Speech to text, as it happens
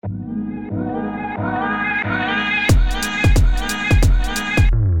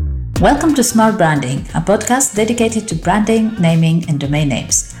Welcome to Smart Branding, a podcast dedicated to branding, naming, and domain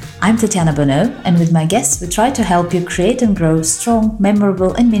names. I'm Tatiana Bonneau, and with my guests, we try to help you create and grow strong,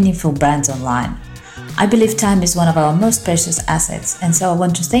 memorable, and meaningful brands online. I believe time is one of our most precious assets, and so I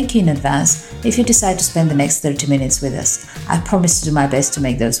want to thank you in advance if you decide to spend the next 30 minutes with us. I promise to do my best to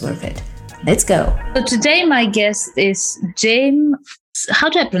make those worth it. Let's go. So today my guest is James. How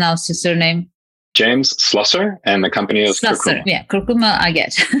do I pronounce your surname? James Slusser, and the company is Slusser. Curcuma. Yeah, Curcuma, I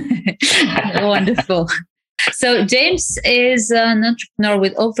get. Wonderful. So James is an entrepreneur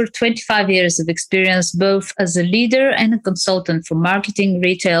with over 25 years of experience, both as a leader and a consultant for marketing,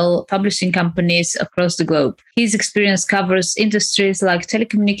 retail, publishing companies across the globe. His experience covers industries like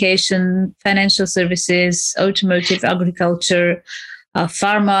telecommunication, financial services, automotive, agriculture,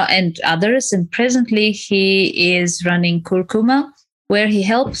 pharma, and others. And presently, he is running Curcuma, where he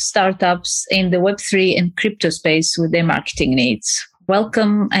helps startups in the web3 and crypto space with their marketing needs.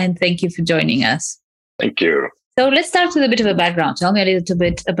 Welcome, and thank you for joining us. Thank you. So let's start with a bit of a background. Tell me a little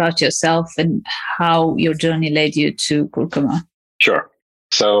bit about yourself and how your journey led you to Curcuma. Sure.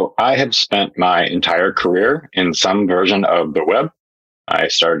 So I have spent my entire career in some version of the web.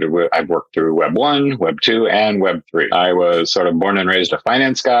 I've worked through Web 1, Web 2, and Web 3. I was sort of born and raised a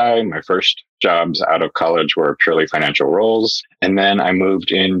finance guy. My first jobs out of college were purely financial roles. And then I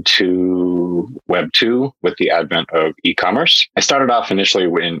moved into Web 2 with the advent of e-commerce. I started off initially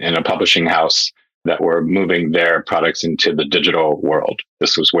in a publishing house that were moving their products into the digital world.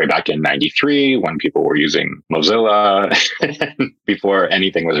 This was way back in 93 when people were using Mozilla before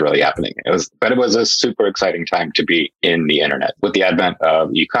anything was really happening. It was a super exciting time to be in the internet. With the advent of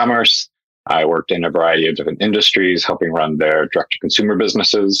e-commerce, I worked in a variety of different industries, helping run their direct-to-consumer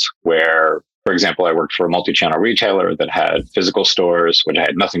businesses, where, for example, I worked for a multi-channel retailer that had physical stores, which I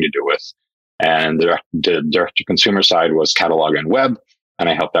had nothing to do with. And the direct-to-consumer side was catalog and web. And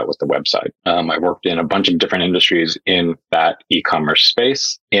I helped out with the website. I worked in a bunch of different industries in that e-commerce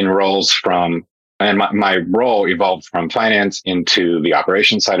space in roles and my role evolved from finance into the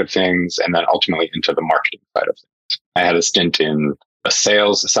operations side of things, and then ultimately into the marketing side of things. I had a stint in the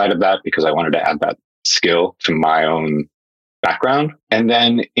sales side of that because I wanted to add that skill to my own background. And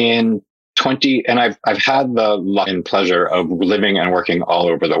then I've had the luck and pleasure of living and working all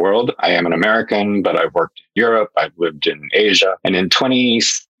over the world. I am an American, but I've worked in Europe. I've lived in Asia. And in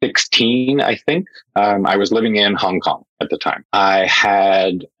 2016, I think, I was living in Hong Kong at the time. I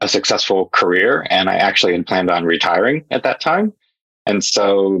had a successful career, and I actually had planned on retiring at that time. And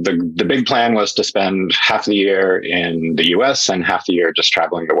so the big plan was to spend half the year in the US and half the year just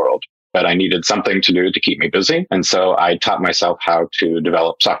traveling the world. But I needed something to do to keep me busy. And so I taught myself how to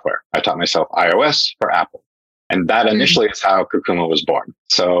develop software. I taught myself iOS for Apple. And that initially is how Curcuma was born.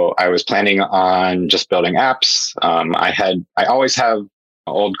 So I was planning on just building apps. I always have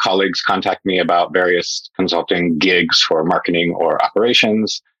old colleagues contact me about various consulting gigs for marketing or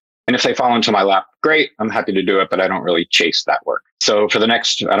operations. And if they fall into my lap, great, I'm happy to do it, but I don't really chase that work. So for the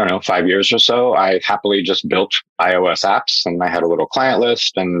next, 5 years or so, I happily just built iOS apps, and I had a little client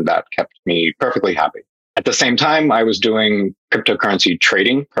list, and that kept me perfectly happy. At the same time, I was doing cryptocurrency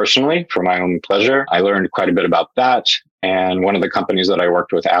trading personally for my own pleasure. I learned quite a bit about that. And one of the companies that I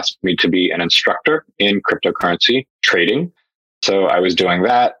worked with asked me to be an instructor in cryptocurrency trading. So I was doing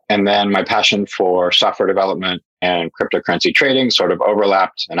that. And then my passion for software development and cryptocurrency trading sort of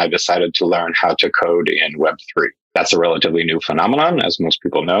overlapped, and I decided to learn how to code in Web 3. That's a relatively new phenomenon, as most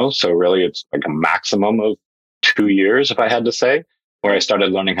people know. So really, it's like a maximum of 2 years, if I had to say, where I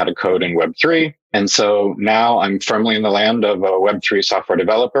started learning how to code in Web 3. And so now I'm firmly in the land of a Web 3 software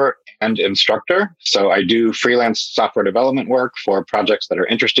developer and instructor. So I do freelance software development work for projects that are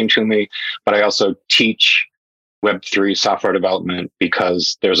interesting to me, but I also teach Web3 software development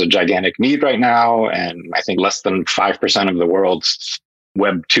because there's a gigantic need right now. And I think less than 5% of the world's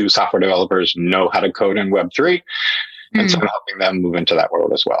Web2 software developers know how to code in Web3. And so I'm helping them move into that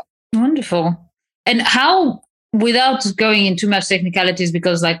world as well. Wonderful. And how, without going into too much technicalities,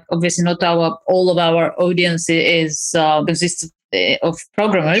 because obviously not all of our audience consists of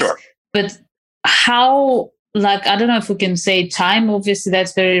programmers, Sure. But how, I don't know if we can say time, obviously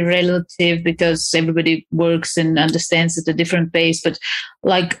that's very relative because everybody works and understands at a different pace. But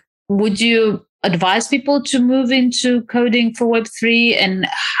would you advise people to move into coding for Web3, and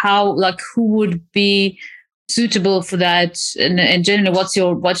how, who would be suitable for that? And generally, what's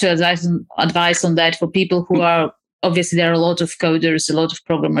your advice on that for people who are, obviously there are a lot of coders, a lot of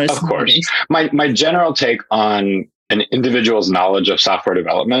programmers. Of course. My general take on an individual's knowledge of software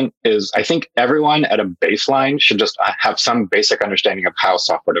development is I think everyone at a baseline should just have some basic understanding of how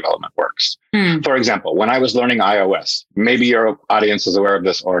software development works. For example, when I was learning iOS, maybe your audience is aware of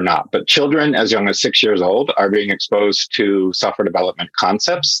this or not, but children as young as 6 years old are being exposed to software development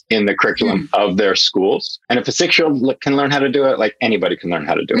concepts in the curriculum of their schools. And if a 6-year-old can learn how to do it, like anybody can learn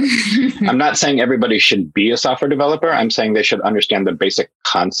how to do it. I'm not saying everybody should be a software developer. I'm saying they should understand the basic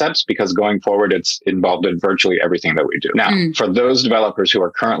concepts because going forward, it's involved in virtually everything that we do. Now, for those developers who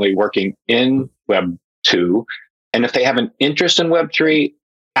are currently working in Web 2, and if they have an interest in Web 3,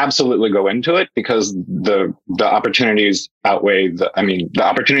 absolutely go into it because the opportunities outweigh the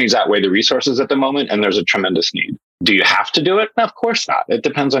opportunities outweigh the resources at the moment, and there's a tremendous need. Do you have to do it? No, of course not. It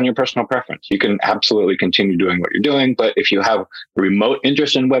depends on your personal preference. You can absolutely continue doing what you're doing, but if you have a remote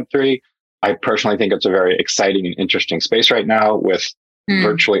interest in Web 3, I personally think it's a very exciting and interesting space right now with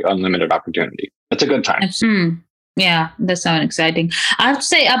virtually unlimited opportunity. It's a good time. Yeah, that sounds exciting. I have to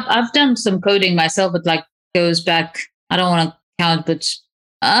say, I've done some coding myself, but like goes back, I don't want to count, but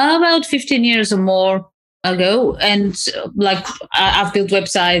about 15 years or more ago. And like I've built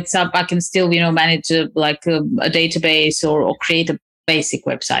websites up. I can still, manage a database or create a basic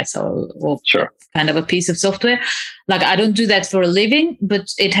website or sure. kind of a piece of software. Like I don't do that for a living, but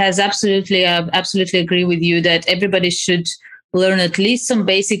it has absolutely agree with you that everybody should learn at least some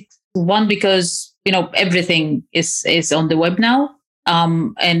basic one because, everything is on the web now.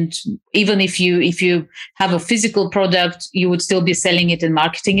 And even if you have a physical product, you would still be selling it and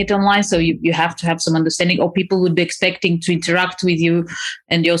marketing it online. So you have to have some understanding, or people would be expecting to interact with you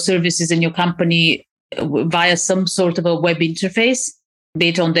and your services and your company via some sort of a web interface, be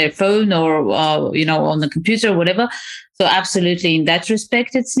it on their phone or on the computer or whatever. So absolutely, in that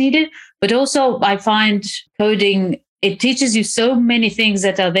respect, it's needed. But also, I find coding, it teaches you so many things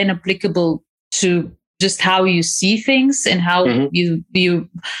that are then applicable to just how you see things and how you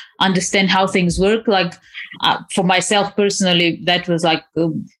understand how things work. Like for myself personally, that was like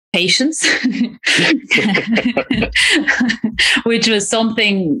patience, which was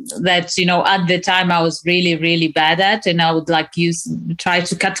something that, at the time I was really, really bad at. And I would try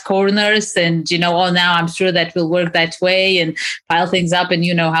to cut corners and, now I'm sure that will work that way and pile things up. And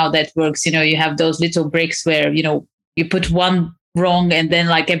you know how that works. You have those little breaks where, you put one wrong and then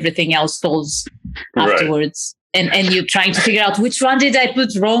like everything else falls afterwards. Right. And you're trying to figure out which one did I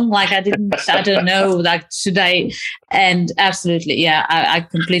put wrong? Like I don't know, like should I? And absolutely, yeah, I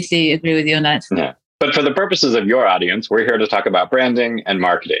completely agree with you on that. Yeah. But for the purposes of your audience, we're here to talk about branding and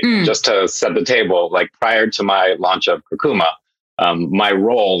marketing. Just to set the table, like prior to my launch of Kurkuma, my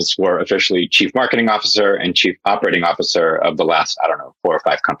roles were officially chief marketing officer and chief operating officer of the last, 4 or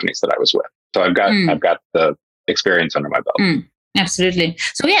 5 companies that I was with. So I've got the experience under my belt. Absolutely.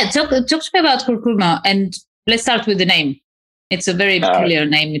 So yeah, talk to me about Kurkuma, and let's start with the name. It's a very peculiar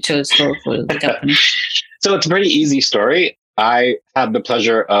name you chose for the company. So it's a pretty easy story. I had the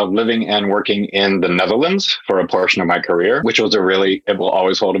pleasure of living and working in the Netherlands for a portion of my career, which was it will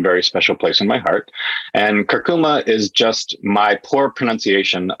always hold a very special place in my heart. And Kurkuma is just my poor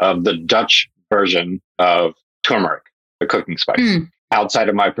pronunciation of the Dutch version of turmeric, the cooking spice. Outside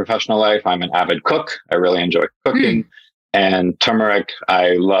of my professional life, I'm an avid cook. I really enjoy cooking. And turmeric,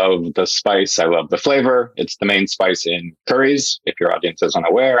 I love the spice. I love the flavor. It's the main spice in curries, if your audience is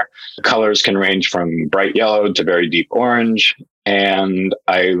unaware. The colors can range from bright yellow to very deep orange. And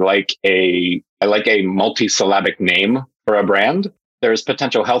I like a multi-syllabic name for a brand. There's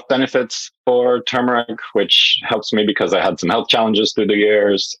potential health benefits for turmeric, which helps me because I had some health challenges through the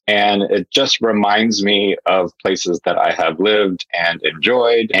years. And it just reminds me of places that I have lived and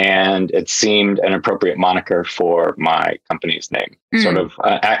enjoyed. And it seemed an appropriate moniker for my company's name.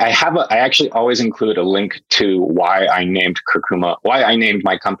 I actually always include a link to why I named Kurkuma, why I named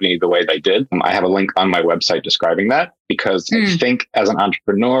my company the way they did. I have a link on my website describing that because I think as an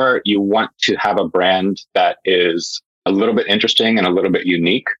entrepreneur, you want to have a brand that is a little bit interesting and a little bit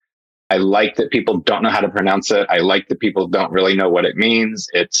unique. I like that people don't know how to pronounce it. I like that people don't really know what it means.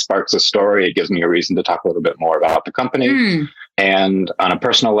 It sparks a story. It gives me a reason to talk a little bit more about the company. And on a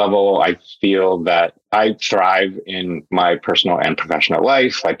personal level, I feel that I thrive in my personal and professional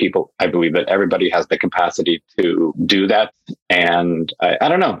life. I believe that everybody has the capacity to do that. And I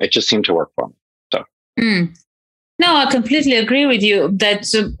don't know, it just seemed to work for me. So. No, I completely agree with you.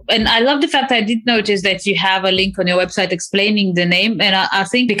 And I love the fact I did notice that you have a link on your website explaining the name. And I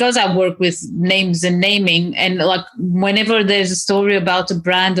think because I work with names and naming, and like whenever there's a story about a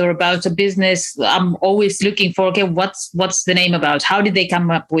brand or about a business, I'm always looking for, okay, what's the name about? How did they come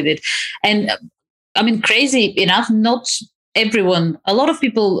up with it? And I mean, crazy enough, not everyone, a lot of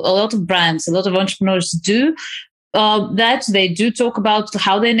people, a lot of brands, a lot of entrepreneurs do. that they do talk about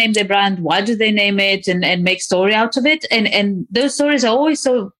how they name their brand, why do they name it, and make story out of it. And those stories are always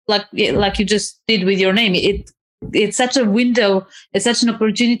so like you just did with your name. It's such a window, it's such an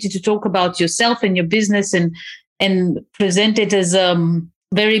opportunity to talk about yourself and your business and present it as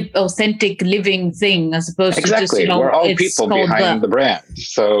very authentic living thing as opposed to just, we're all people behind the brand.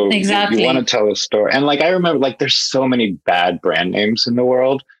 So you want to tell a story. And like, I remember like there's so many bad brand names in the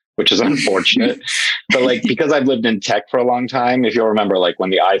world, which is unfortunate. But like, because I've lived in tech for a long time, if you'll remember, like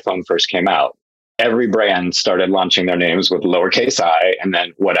when the iPhone first came out, every brand started launching their names with lowercase I and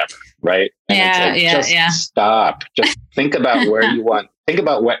then whatever, right? And stop. Just think about think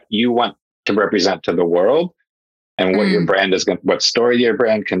about what you want to represent to the world and what your brand is what story your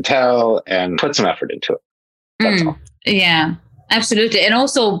brand can tell, and put some effort into it. That's all. Yeah, absolutely. And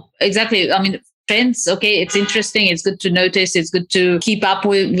also, exactly. I mean, trends, okay, it's interesting. It's good to notice. It's good to keep up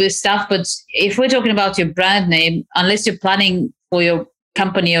with stuff. But if we're talking about your brand name, unless you're planning for your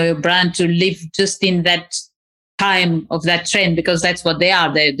company or your brand to live just in that time of that trend, because that's what they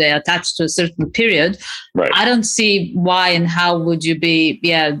are. They're attached to a certain period. Right. I don't see why and how would you be,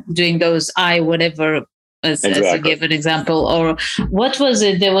 doing those whatever. As you gave an example, or what was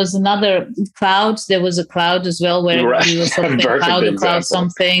it? There was another cloud. There was a cloud as well where you were something cloud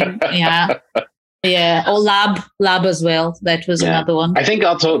something. Yeah. Or lab as well. That was another one. I think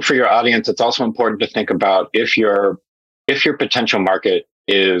also for your audience, it's also important to think about if your potential market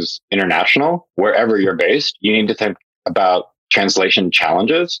is international, wherever you're based, you need to think about translation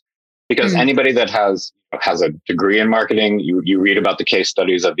challenges, because anybody that has a degree in marketing, you read about the case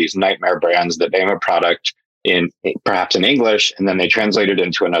studies of these nightmare brands that name a product perhaps in English, and then they translate it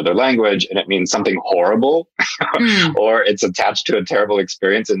into another language and it means something horrible, or it's attached to a terrible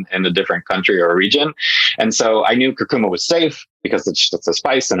experience in a different country or region. And so I knew curcuma was safe because it's just a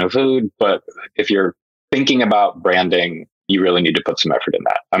spice in a food. But if you're thinking about branding, you really need to put some effort in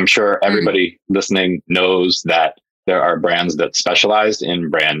that. I'm sure everybody listening knows that there are brands that specialize in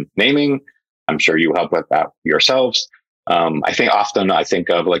brand naming. I'm sure you help with that yourselves. I think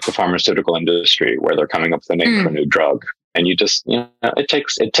of like the pharmaceutical industry where they're coming up with a name for a new drug, and you just, it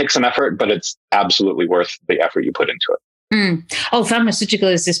takes some effort, but it's absolutely worth the effort you put into it. Oh,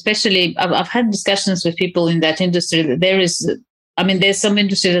 pharmaceuticals, especially, I've had discussions with people in that industry that there's some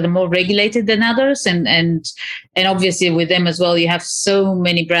industries that are more regulated than others. And obviously with them as well, you have so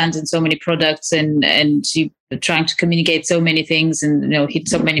many brands and so many products and you're trying to communicate so many things and, hit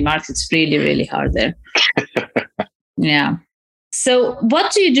so many markets. Really, really hard there. Yeah. So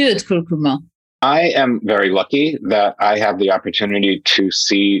what do you do at Curcuma? I am very lucky that I have the opportunity to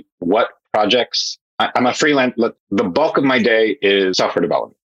see what projects. I'm a freelance. The bulk of my day is software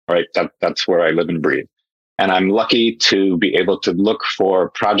development, right? That's where I live and breathe. And I'm lucky to be able to look for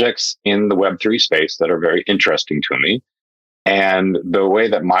projects in the Web3 space that are very interesting to me. And the way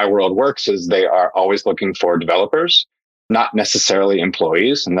that my world works is they are always looking for developers, not necessarily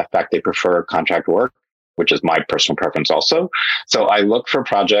employees. And the fact they prefer contract work, which is my personal preference also. So I look for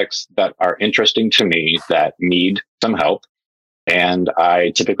projects that are interesting to me that need some help. And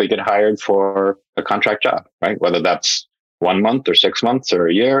I typically get hired for a contract job, right? Whether that's 1 month or 6 months or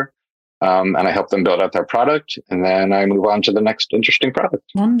a year. And I help them build out their product. And then I move on to the next interesting product.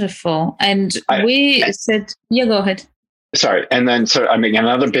 Wonderful. And go ahead. Sorry. And then,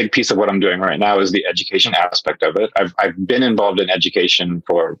 another big piece of what I'm doing right now is the education aspect of it. I've been involved in education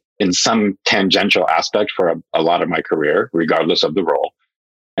in some tangential aspect for a lot of my career, regardless of the role.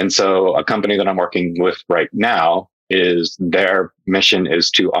 And so a company that I'm working with right now their mission is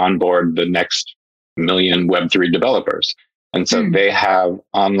to onboard the next million Web3 developers. And so they have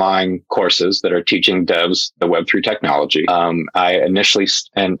online courses that are teaching devs the Web3 technology. I initially,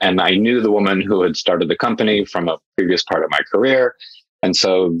 and I knew the woman who had started the company from a previous part of my career. And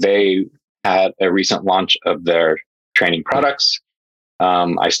so they had a recent launch of their training products.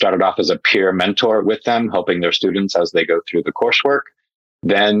 I started off as a peer mentor with them, helping their students as they go through the coursework.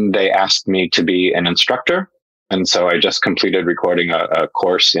 Then they asked me to be an instructor. And so I just completed recording a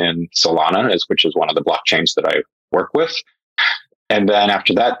course in Solana, which is one of the blockchains that I work with. And then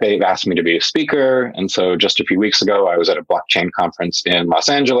after that, they've asked me to be a speaker. And so just a few weeks ago, I was at a blockchain conference in Los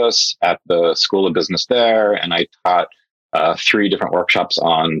Angeles at the School of Business there. And I taught 3 different workshops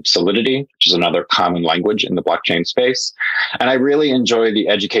on Solidity, which is another common language in the blockchain space. And I really enjoy the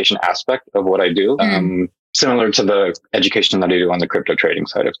education aspect of what I do. Similar to the education that I do on the crypto trading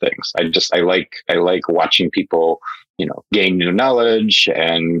side of things. I like watching people, gain new knowledge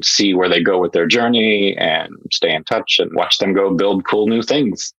and see where they go with their journey and stay in touch and watch them go build cool new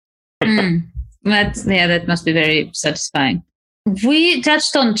things. That must be very satisfying. We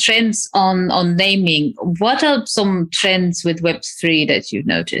touched on trends on naming. What are some trends with Web3 that you've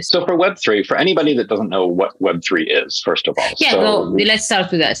noticed? So for Web3, for anybody that doesn't know what Web3 is, first of all. Yeah, let's start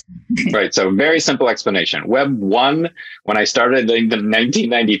with that. Right. So very simple explanation. Web 1, when I started in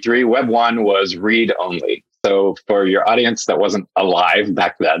 1993, Web 1 was read only. So for your audience that wasn't alive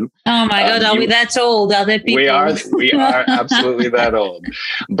back then. Oh my God, are we that old? Are there people? We are absolutely that old.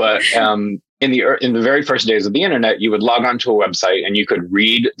 But in the very first days of the internet, you would log onto a website and you could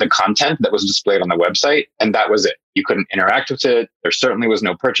read the content that was displayed on the website, and that was it. You couldn't interact with it. There certainly was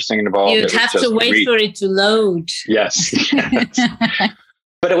no purchasing involved. You'd have to wait for it to load. Yes.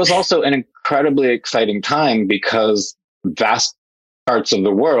 But it was also an incredibly exciting time because vast parts of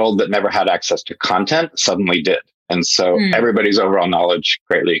the world that never had access to content suddenly did. And so everybody's overall knowledge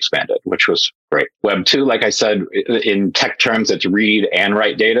greatly expanded, which was great. Web 2, like I said, in tech terms, it's read and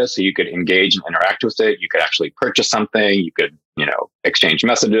write data. So you could engage and interact with it. You could actually purchase something. You could, exchange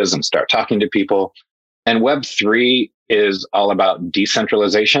messages and start talking to people. And Web 3 is all about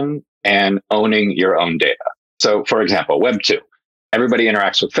decentralization and owning your own data. So for example, Web 2, everybody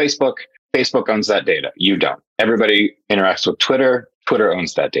interacts with Facebook. Facebook owns that data. You don't. Everybody interacts with Twitter. Twitter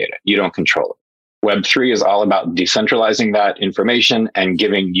owns that data. You don't control it. Web 3 is all about decentralizing that information and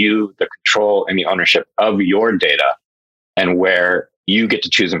giving you the control and the ownership of your data, and where you get to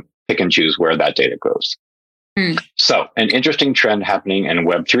choose and pick and choose where that data goes. So an interesting trend happening in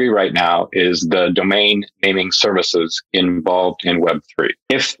Web 3 right now is the domain naming services involved in Web 3.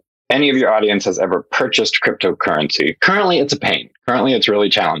 If any of your audience has ever purchased cryptocurrency, currently it's a pain. Currently it's really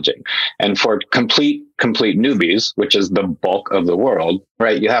challenging. And for complete newbies, which is the bulk of the world,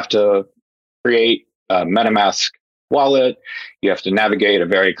 right, you have to create a MetaMask wallet. You have to navigate a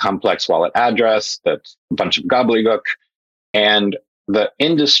very complex wallet address that's a bunch of gobbledygook. And the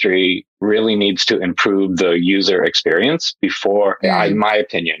industry really needs to improve the user experience before, in my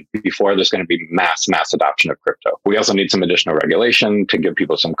opinion, before there's going to be mass adoption of crypto. We also need some additional regulation to give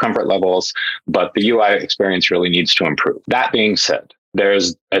people some comfort levels, but the UI experience really needs to improve. That being said,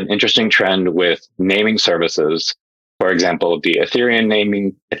 there's an interesting trend with naming services. For example, the Ethereum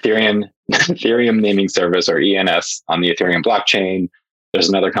naming service, or ENS, on the Ethereum blockchain. There's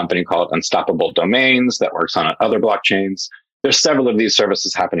another company called Unstoppable Domains that works on other blockchains. There's several of these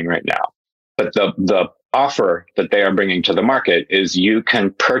services happening right now. But the offer that they are bringing to the market is you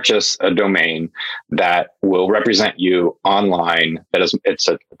can purchase a domain that will represent you online. It's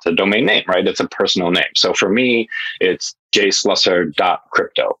a domain name, right? It's a personal name. So for me, it's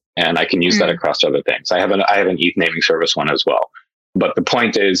jslusser.crypto. And I can use that across other things. I have an ETH naming service one as well. But the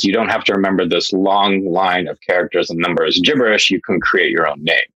point is, you don't have to remember this long line of characters and numbers gibberish. You can create your own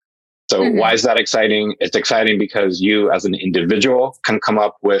name. So why is that exciting? It's exciting because you as an individual can come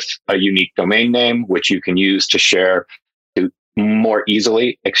up with a unique domain name, which you can use to share, to more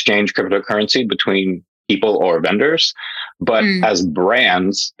easily exchange cryptocurrency between people or vendors. But as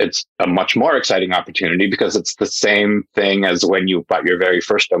brands, it's a much more exciting opportunity because it's the same thing as when you bought your very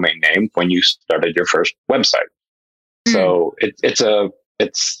first domain name, when you started your first website. So it's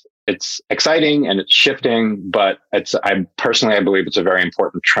exciting and it's shifting, but I believe it's a very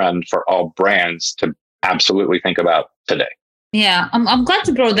important trend for all brands to absolutely think about today. Yeah, I'm glad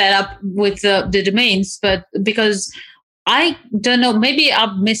to bring that up with the domains, but because I don't know, maybe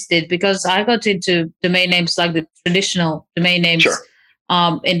I've missed it because I got into domain names like the traditional domain names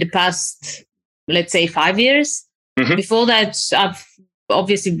in the past, let's say 5 years. Before that, I've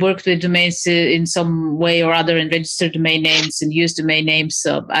obviously worked with domains in some way or other and registered domain names and used domain names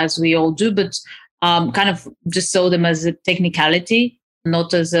as we all do, but kind of just saw them as a technicality,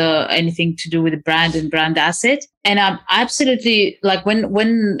 not as anything to do with the brand and brand asset. And I'm absolutely like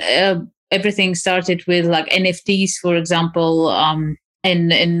when everything started with like NFTs, for example,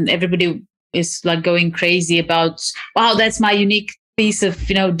 and everybody is like going crazy about, wow, that's my unique piece of,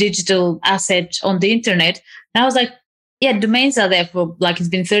 digital asset on the internet. And I was like, yeah, domains are there for like it's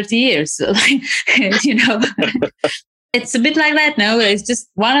been 30 years. So, it's a bit like that. No, it's just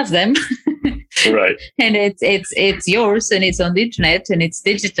one of them, right? And it's yours, and it's on the internet, and it's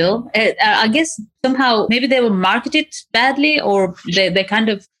digital. I guess somehow maybe they were marketed badly, or they kind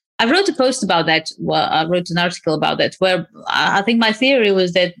of. I wrote a post about that. Well, I wrote an article about that, where I think my theory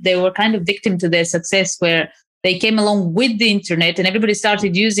was that they were kind of victim to their success, where they came along with the internet and everybody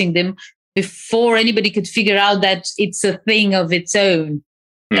started using them before anybody could figure out that it's a thing of its own.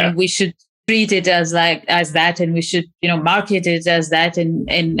 Yeah. And we should treat it as that, and we should, market it as that, and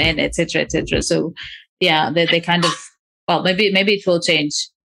et cetera, et cetera. So yeah, they kind of, well, maybe it will change.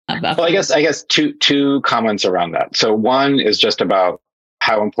 Well, I guess two comments around that. So one is just about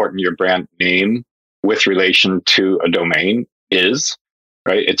how important your brand name with relation to a domain is,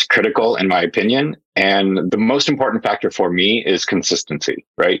 right? It's critical in my opinion. And the most important factor for me is consistency,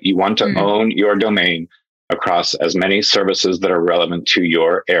 right? You want to own your domain across as many services that are relevant to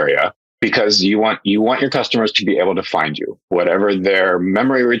your area, because you want your customers to be able to find you, whatever their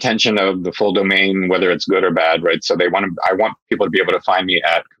memory retention of the full domain, whether it's good or bad, right? So I want people to be able to find me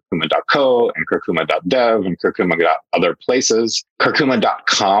at curcuma.co and curcuma.dev and curcuma.other places.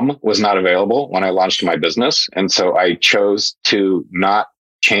 Curcuma.com was not available when I launched my business. And so I chose to not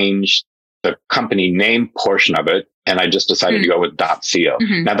change the company name portion of it. And I just decided to go with .co.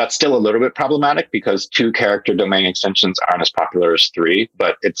 Now that's still a little bit problematic because 2-character domain extensions aren't as popular as 3,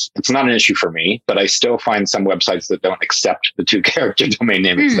 but it's not an issue for me. But I still find some websites that don't accept the 2-character domain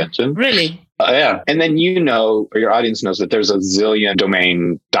name extension. Really? Yeah. And then or your audience knows that there's a zillion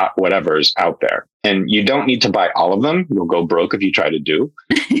domain .whatevers out there. And you don't need to buy all of them. You'll go broke if you try to do.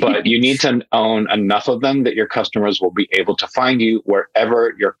 But you need to own enough of them that your customers will be able to find you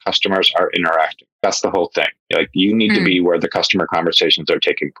wherever your customers are interacting. That's the whole thing. Like, you need to be where the customer conversations are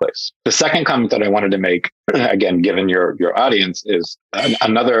taking place. The second comment that I wanted to make, again, given your audience, is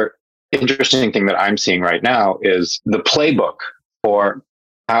another interesting thing that I'm seeing right now is the playbook for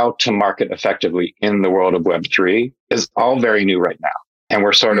how to market effectively in the world of Web3 is all very new right now. And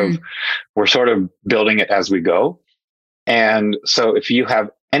we're sort of building it as we go. And so if you have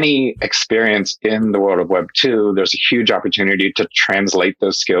any experience in the world of Web2, there's a huge opportunity to translate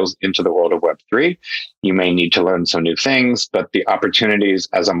those skills into the world of Web3. You may need to learn some new things, but the opportunities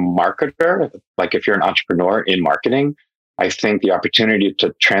as a marketer, like if you're an entrepreneur in marketing, I think the opportunity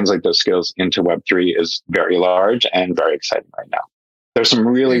to translate those skills into Web3 is very large and very exciting right now. There's some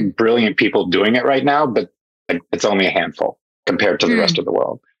really brilliant people doing it right now, but it's only a handful compared to the rest of the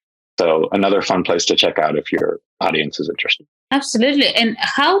world. So another fun place to check out if your audience is interested. Absolutely. And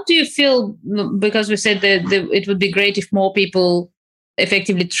how do you feel, because we said that it would be great if more people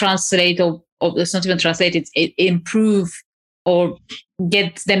effectively translate, or it's not even translate, it's improve or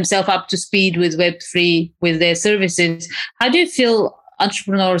get themselves up to speed with Web3 with their services. How do you feel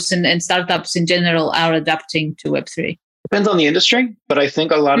entrepreneurs and startups in general are adapting to Web3? Depends on the industry, but I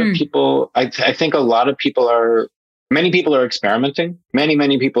think a lot of people, many people are experimenting.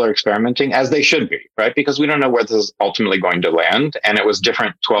 Many people are experimenting, as they should be, right? Because we don't know where this is ultimately going to land. And it was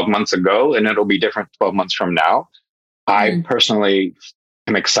different 12 months ago, and it'll be different 12 months from now. I personally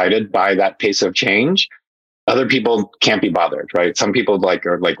am excited by that pace of change. Other people can't be bothered, right? Some people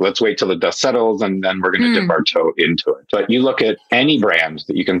are like, let's wait till the dust settles and then we're going to dip our toe into it. But you look at any brand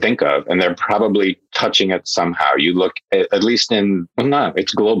that you can think of, and they're probably touching it somehow. You look at least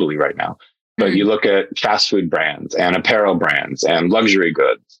it's globally right now. But you look at fast food brands and apparel brands and luxury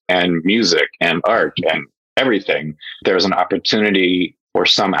goods and music and art and everything. There's an opportunity for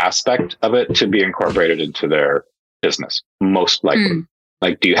some aspect of it to be incorporated into their business, most likely.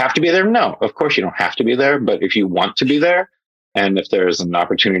 Like, do you have to be there? No, of course you don't have to be there. But if you want to be there, and if there's an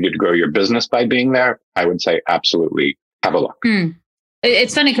opportunity to grow your business by being there, I would say absolutely have a look.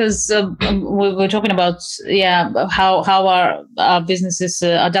 It's funny because we're talking about how our business is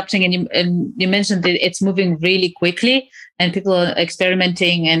adapting, and you mentioned that it's moving really quickly, and people are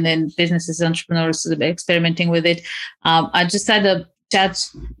experimenting, and then businesses, entrepreneurs are experimenting with it. I just had a chat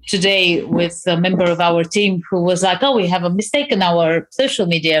today with a member of our team who was like, "Oh, we have a mistake in our social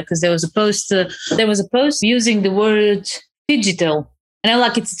media because there was a post using the word digital." And I'm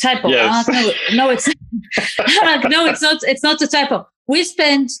like, "It's a typo." Yes. I'm like, no, it's I'm like, no, it's not. It's not a typo.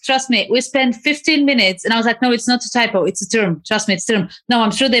 Trust me, we spent 15 minutes, and I was like, "No, it's not a typo. It's a term. Trust me, it's a term." No,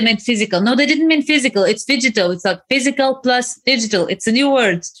 I'm sure they meant physical. No, they didn't mean physical. It's digital. It's like physical plus digital. It's a new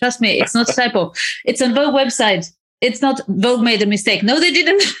word. Trust me, it's not a typo. It's on Vogue website. It's not Vogue made a mistake. No, they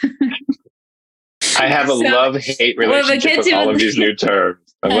didn't. I have a love-hate relationship with all of these new terms.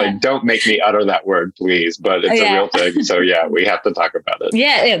 I'm like, don't make me utter that word, please. But it's a real thing. So yeah, we have to talk about it.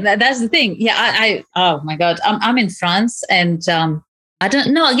 Yeah, that's the thing. Yeah, I oh my God, I'm in France, and I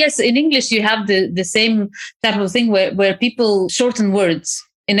don't know. I guess in English you have the same type of thing where people shorten words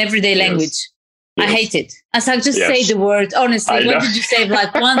in everyday language. I hate it. I was like, just say the word. Honestly, what did you say?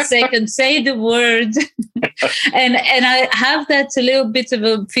 Like 1 second, say the word. and I have that a little bit of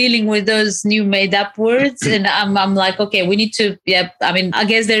a feeling with those new made up words. And I'm like, okay, we need to, I mean, I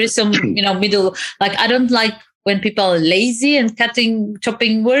guess there is some, middle, like, I don't like when people are lazy and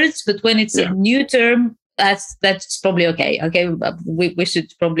chopping words, but when it's a new term, that's probably okay. Okay. We should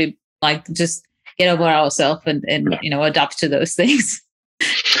probably just get over ourselves and adapt to those things.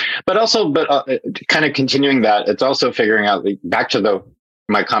 But kind of continuing that, it's also figuring out, back to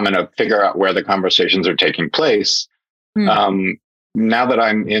my comment of figure out where the conversations are taking place. now that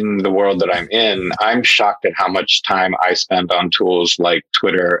I'm in the world that I'm in, I'm shocked at how much time I spend on tools like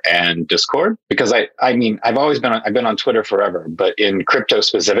Twitter and Discord. Because I mean, I've been on Twitter forever, but in crypto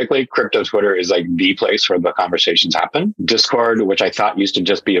specifically, crypto Twitter is like the place where the conversations happen. Discord, which I thought used to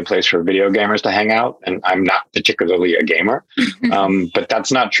just be a place for video gamers to hang out, and I'm not particularly a gamer, but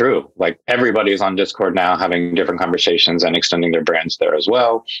that's not true. Like everybody is on Discord now, having different conversations and extending their brands there as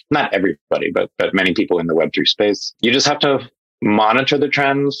well. Not everybody, but many people in the Web3 space. You just have to monitor the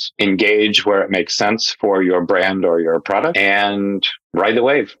trends, engage where it makes sense for your brand or your product, and ride the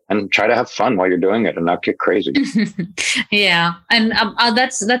wave and try to have fun while you're doing it and not get crazy. Yeah. And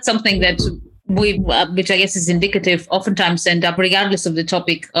that's something that we, which I guess is indicative, oftentimes end up, regardless of the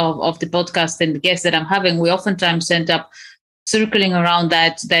topic of the podcast and the guests that I'm having, we oftentimes end up circling around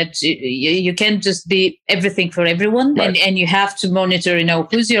that you can't just be everything for everyone. Right. And you have to monitor,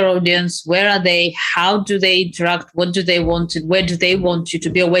 who's your audience, where are they, how do they interact, what do they want, where do they want you to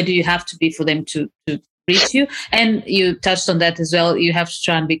be, or where do you have to be for them to reach you. And you touched on that as well. You have to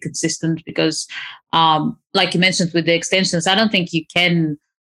try and be consistent because like you mentioned with the extensions, I don't think you can,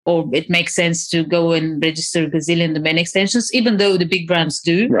 or it makes sense to go and register a gazillion domain extensions, even though the big brands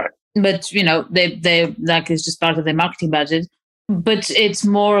do. Right. But, they like it's just part of their marketing budget. But it's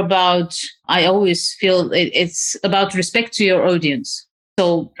more about, I always feel it's about respect to your audience.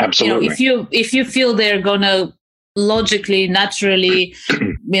 So, absolutely. If you feel they're going to logically, naturally,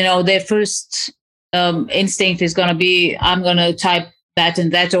 their first instinct is going to be, I'm going to type that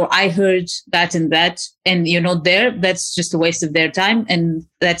and that, or I heard that and that, and you're not there, that's just a waste of their time. And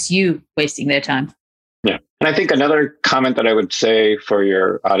that's you wasting their time. Yeah. And I think another comment that I would say for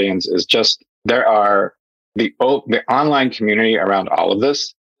your audience is just there are the online community around all of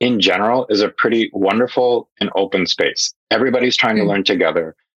this in general is a pretty wonderful and open space. Everybody's trying to learn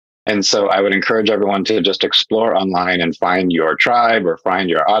together. And so I would encourage everyone to just explore online and find your tribe or find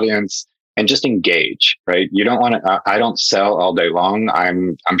your audience and just engage, right? You don't want to, I don't sell all day long.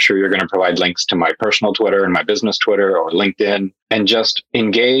 I'm sure you're going to provide links to my personal Twitter and my business Twitter or LinkedIn, and just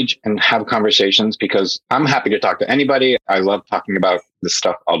engage and have conversations because I'm happy to talk to anybody. I love talking about this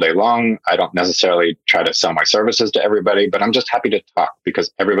stuff all day long. I don't necessarily try to sell my services to everybody, but I'm just happy to talk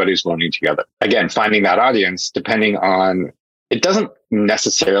because everybody's learning together. Again, finding that audience, depending on, it doesn't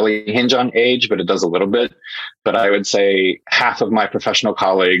necessarily hinge on age, but it does a little bit. But I would say half of my professional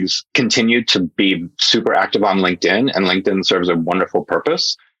colleagues continue to be super active on LinkedIn, and LinkedIn serves a wonderful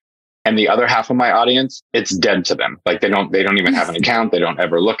purpose. And the other half of my audience, it's dead to them. Like they don't even have an account. They don't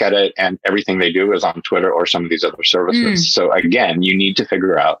ever look at it. And everything they do is on Twitter or some of these other services. So again, you need to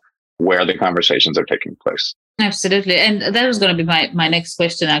figure out where the conversations are taking place. Absolutely. And that was going to be my next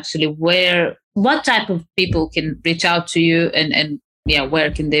question, actually. What type of people can reach out to you and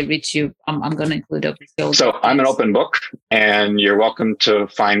where can they reach you? I'm going to include obviously. So I'm an open book, and you're welcome to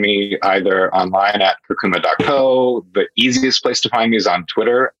find me either online at curcuma.co. The easiest place to find me is on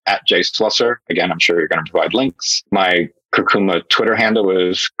Twitter at @JSlusser. Again, I'm sure you're going to provide links. My Curcuma Twitter handle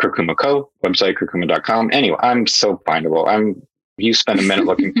is curcumaco, website curcuma.com. Anyway, I'm so findable. You spend a minute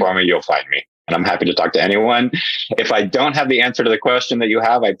looking for me, you'll find me. And I'm happy to talk to anyone. If I don't have the answer to the question that you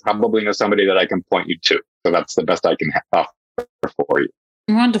have, I probably know somebody that I can point you to. So that's the best I can offer for you.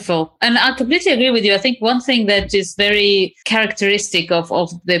 Wonderful. And I completely agree with you. I think one thing that is very characteristic of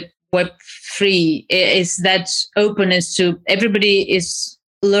the Web3 is that openness to everybody is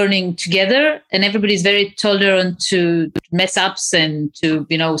learning together, and everybody's very tolerant to mess ups and to,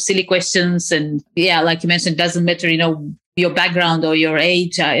 silly questions. And like you mentioned, it doesn't matter, your background or your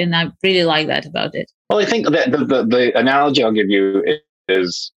age. And I really like that about it. Well, I think that the analogy I'll give you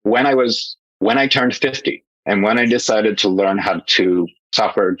is when I turned 50 and when I decided to learn how to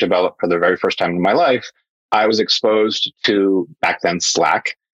software develop for the very first time in my life, I was exposed to, back then,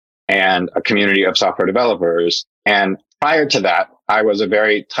 Slack and a community of software developers. And prior to that, I was a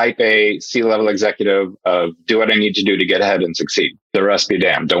very type A C-level executive of do what I need to do to get ahead and succeed. The rest be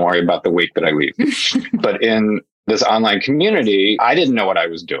damned. Don't worry about the week that I leave. But in this online community, I didn't know what I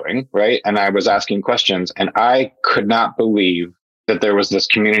was doing, right? And I was asking questions, and I could not believe that there was this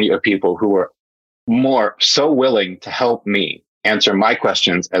community of people who were so willing to help me answer my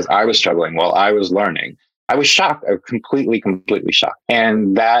questions as I was struggling while I was learning. I was shocked. I was completely shocked.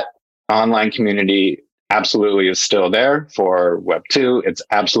 And that online community absolutely is still there for Web 2. It's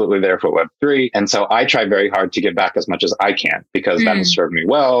absolutely there for Web 3. And so I try very hard to give back as much as I can because that has served me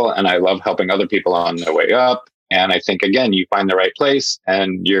well. And I love helping other people on their way up. And I think, again, you find the right place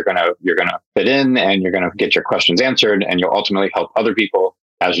and you're going to fit in and you're going to get your questions answered, and you'll ultimately help other people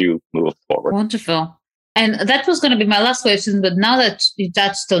as you move forward. Wonderful. And that was going to be my last question, but now that you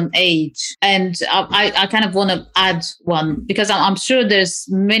touched on age, and I kind of want to add one, because I'm sure there are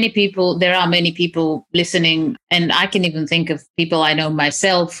many people listening, and I can even think of people I know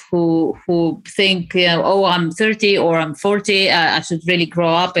myself who think, oh, I'm 30 or I'm 40, I should really grow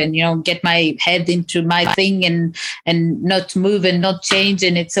up and, get my head into my thing and not move and not change,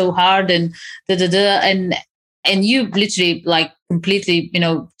 and it's so hard and and you literally completely,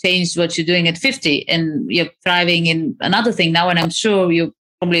 changed what you're doing at 50, and you're thriving in another thing now. And I'm sure you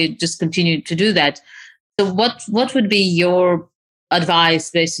probably just continue to do that. So what would be your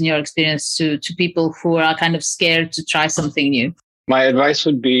advice based on your experience to people who are kind of scared to try something new? My advice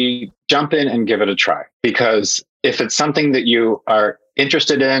would be jump in and give it a try, because if it's something that you are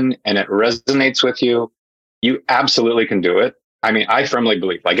interested in and it resonates with you, you absolutely can do it. I mean, I firmly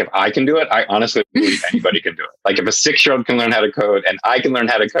believe, if I can do it, I honestly believe anybody can do it. If a 6-year-old can learn how to code and I can learn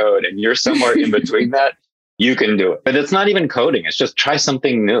how to code and you're somewhere in between that, you can do it. But it's not even coding. It's just try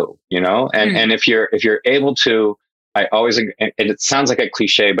something new, and if you're able to, I always, and it sounds like a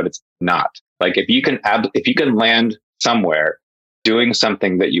cliche, but it's not. If you can land somewhere doing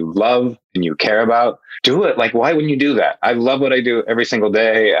something that you love and you care about, do it. Why wouldn't you do that? I love what I do every single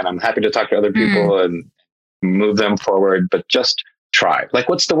day, and I'm happy to talk to other people and move them forward, but just try.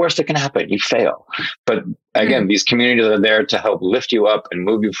 What's the worst that can happen? You fail. But again, these communities are there to help lift you up and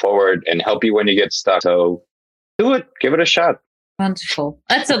move you forward and help you when you get stuck. So do it. Give it a shot. Wonderful.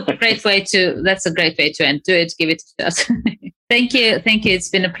 That's a great way to end. Do it. Give it a shot. Thank you. It's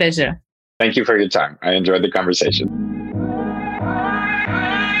been a pleasure. Thank you for your time. I enjoyed the conversation.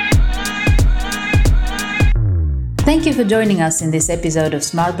 Thank you for joining us in this episode of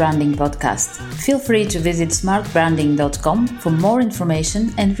Smart Branding Podcast. Feel free to visit smartbranding.com for more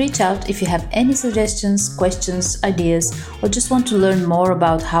information and reach out if you have any suggestions, questions, ideas, or just want to learn more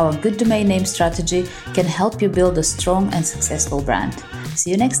about how a good domain name strategy can help you build a strong and successful brand. See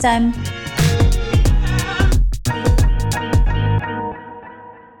you next time.